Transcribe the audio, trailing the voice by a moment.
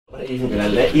not even gonna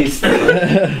let you.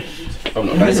 I'm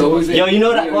not nice. Yo, you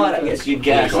know that bar that gets you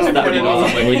gas? We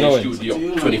know it.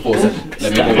 24/7.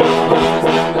 Let me go.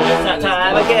 That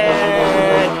time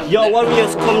again. Yo,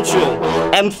 Warriors come true.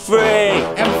 M3.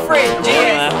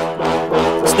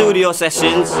 GS. Studio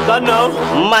sessions. Don't know.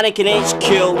 Manakin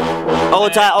HQ.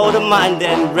 Old tight, older man,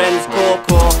 then Rems,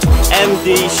 Coco,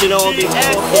 MD, Shinobi,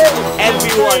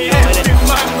 everyone.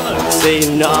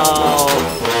 Say no.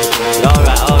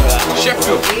 Alright.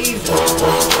 Sheffield.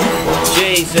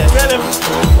 Jesus.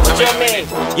 What you mean?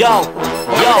 Yo,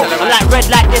 I'm like red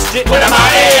light district when I'm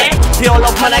out here. Pure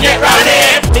love man, I get round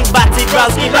here. Big batty,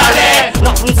 brown ski round here.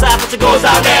 Not from south, but it goes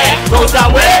down there. Goes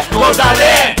down where? Goes down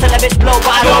there. Tell a bitch blow,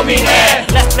 but I don't mean hair.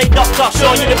 Let's play doctor,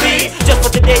 show you the beat. Just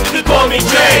for today, you can call me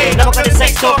Dre. Never got the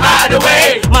sex talk out of the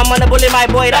way. My man a bully, my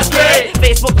boy, that's great.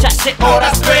 Facebook chat shit, oh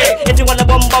that's great. If you want a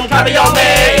bum, carry on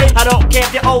me. I don't care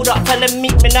if you're older, tell them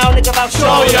meet me now, nigga, I'll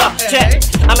show ya. Check.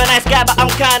 I'm a nice guy, but I'm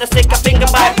kinda sick. I think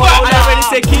about bipolar. I already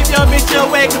said keep your bitch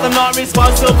away, cause I'm not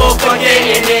responsible for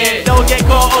getting it. Don't get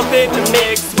caught up in the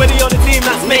mix. When you're on the team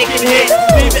that's making hits,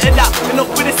 leave it at that. Enough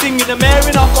with the singing, I'm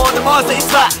airing off all the bars that it's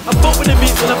flat. I put with the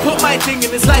beats when I put my thing in.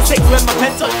 It's like sex when my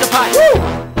pen touch the pipe.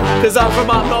 Cause I'm from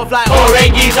up north like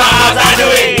Orangies, how's I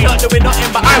doing? Not doing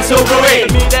nothing but I'm so growing.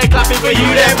 Me they're clapping for you,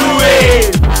 they're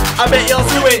booing. I bet you're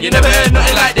suing. You never heard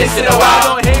nothing like this in a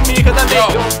while. Don't hate me cause I'm big.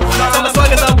 Some of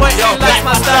swagger's on point, you like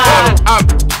my style.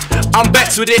 I'm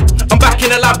Bex with it, I'm back in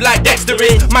the lab like Dexter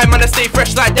is. My man I stay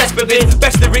fresh like Desperate.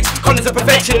 Best lyrics, Connor's a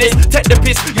perfectionist. Take the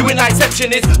piss, you ain't like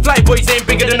Exceptionist. Fly boys ain't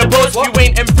bigger than a boss. You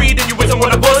ain't M3 then you wasn't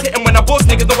wanna boss. Hit 'em when I boss,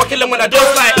 niggas know I kill 'em when I do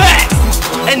like Bex.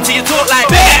 Enter your talk like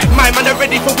Bex. My man are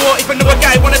ready for war. If another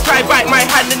guy wanna try bite my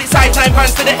hand, then it's high time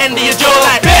pants to the end of your jaw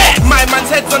like Bex. My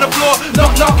man's head's on the floor,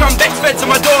 knock, I'm Bex, fed to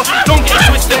my door. Don't get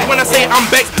twisted when I say I'm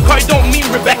Bex, cause it don't mean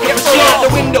Rebecca for sure. Out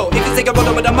the window, if you take a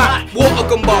brother with a map, water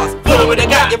gun bars, follow with a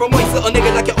gap. You're a moist little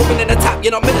nigga like you're opening a tap.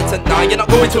 You're not militant, nah, you're not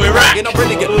going to Iraq. You're not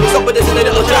brilliant, stop with this in a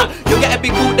little trap. You'll get a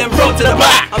big boot, then throw to the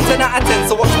back. I'm 10 out of 10,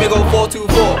 so watch me go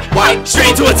 4-2-4. Why?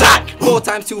 Straight to attack. 4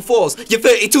 times 2 4s. Your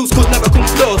 32s could never come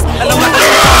close. And I'm like,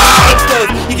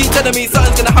 you keep telling me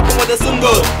something's gonna happen when the sun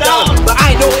goes down, but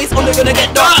I know it's only gonna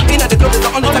get dark. In at the club, it's the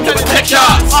only time you protect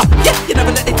shots. Yeah, you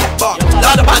never let it tech bark.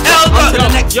 Loud about L-Dot to the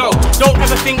next. Yo, don't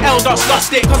ever think L-Dot's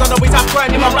lost it, cause I know he's out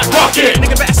grinding my rap rocket.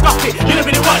 Nigga better stop it, you don't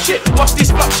really watch it. Watch this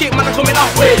flop shit, man, I'm coming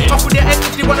off with. Off with your head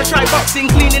if you wanna try boxing.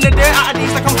 Cleaning the dirt out of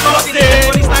these like I'm flossing.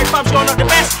 All these like fabs, you're not the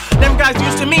best. Them guys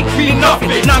used to me, feeling nothing.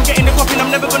 Now I'm getting the popping, I'm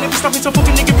never gonna be stopping. So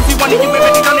fucking nigga, if you want it, you ain't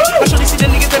ready done it. I surely see the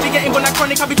niggas that be getting one like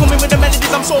chronic. I be coming with the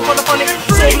melodies, I'm so full of on it.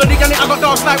 So bloody gun it, I got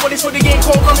dogs like what it's for the game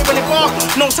cold on it when it fall.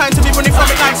 No time to be running from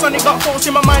it like Sonic. Got force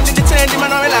in my mind in the turn,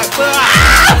 man, I'm like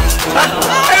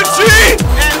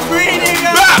M3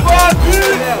 nigga,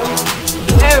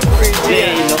 every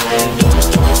day.